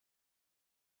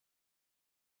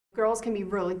Girls can be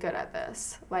really good at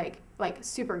this, like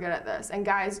super good at this, and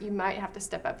guys, you might have to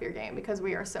step up your game because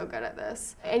we are so good at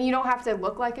this. And you don't have to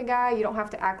look like a guy, you don't have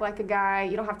to act like a guy,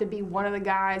 you don't have to be one of the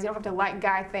guys, you don't have to like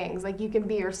guy things. Like, you can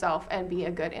be yourself and be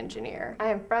a good engineer. I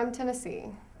am from Tennessee.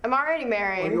 I'm already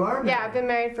married. Oh, you are married? Yeah, I've been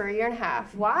married for 1.5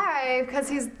 years. Why? Because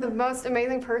he's the most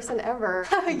amazing person ever.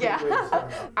 Yeah.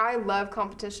 I love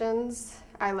competitions.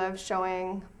 I love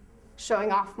showing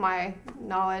off my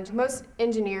knowledge. Most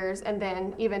engineers and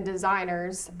then even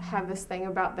designers have this thing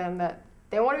about them that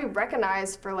they want to be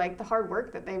recognized for like the hard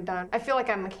work that they've done. I feel like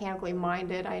I'm mechanically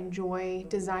minded. I enjoy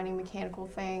designing mechanical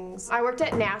things. I worked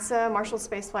at NASA, Marshall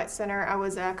Space Flight Center. I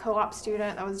was a co-op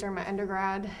student. That was during my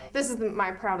undergrad. This is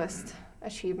my proudest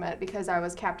achievement because I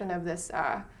was captain of this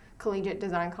collegiate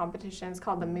design competition. It's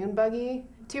called the Moon Buggy.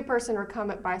 2-person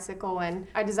recumbent bicycle, and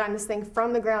I designed this thing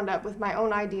from the ground up with my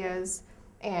own ideas.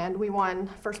 And we won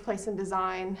first place in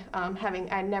design,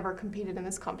 I'd never competed in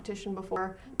this competition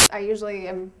before. I usually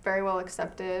am very well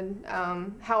accepted.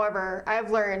 However, I've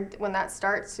learned when that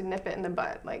starts to nip it in the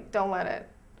butt. Like, don't let it,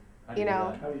 you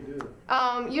know. How do you do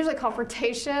it? Usually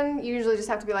confrontation. You usually just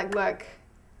have to be like, look,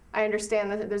 I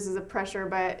understand that this is a pressure,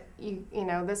 but you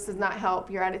know, this does not help.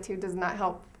 Your attitude does not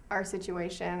help our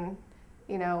situation.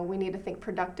 You know, we need to think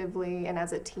productively and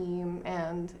as a team,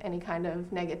 and any kind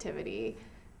of negativity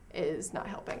is not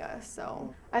helping us.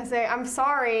 So I say, I'm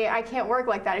sorry, I can't work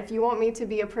like that. If you want me to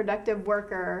be a productive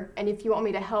worker and if you want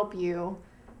me to help you,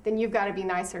 then you've got to be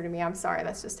nicer to me. I'm sorry,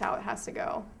 that's just how it has to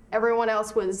go. Everyone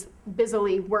else was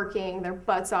busily working their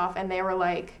butts off, and they were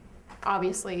like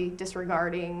obviously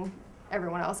disregarding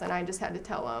everyone else, and I just had to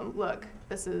tell them, look,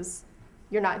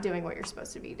 you're not doing what you're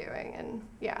supposed to be doing. And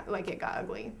yeah, like, it got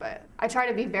ugly. But I try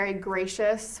to be very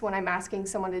gracious when I'm asking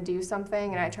someone to do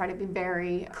something, and I try to be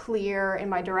very clear in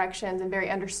my directions and very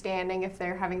understanding if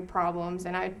they're having problems.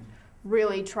 And I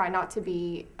really try not to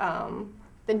be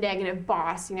the negative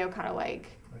boss, you know, kind of like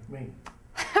me.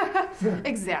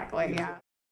 Exactly, yeah.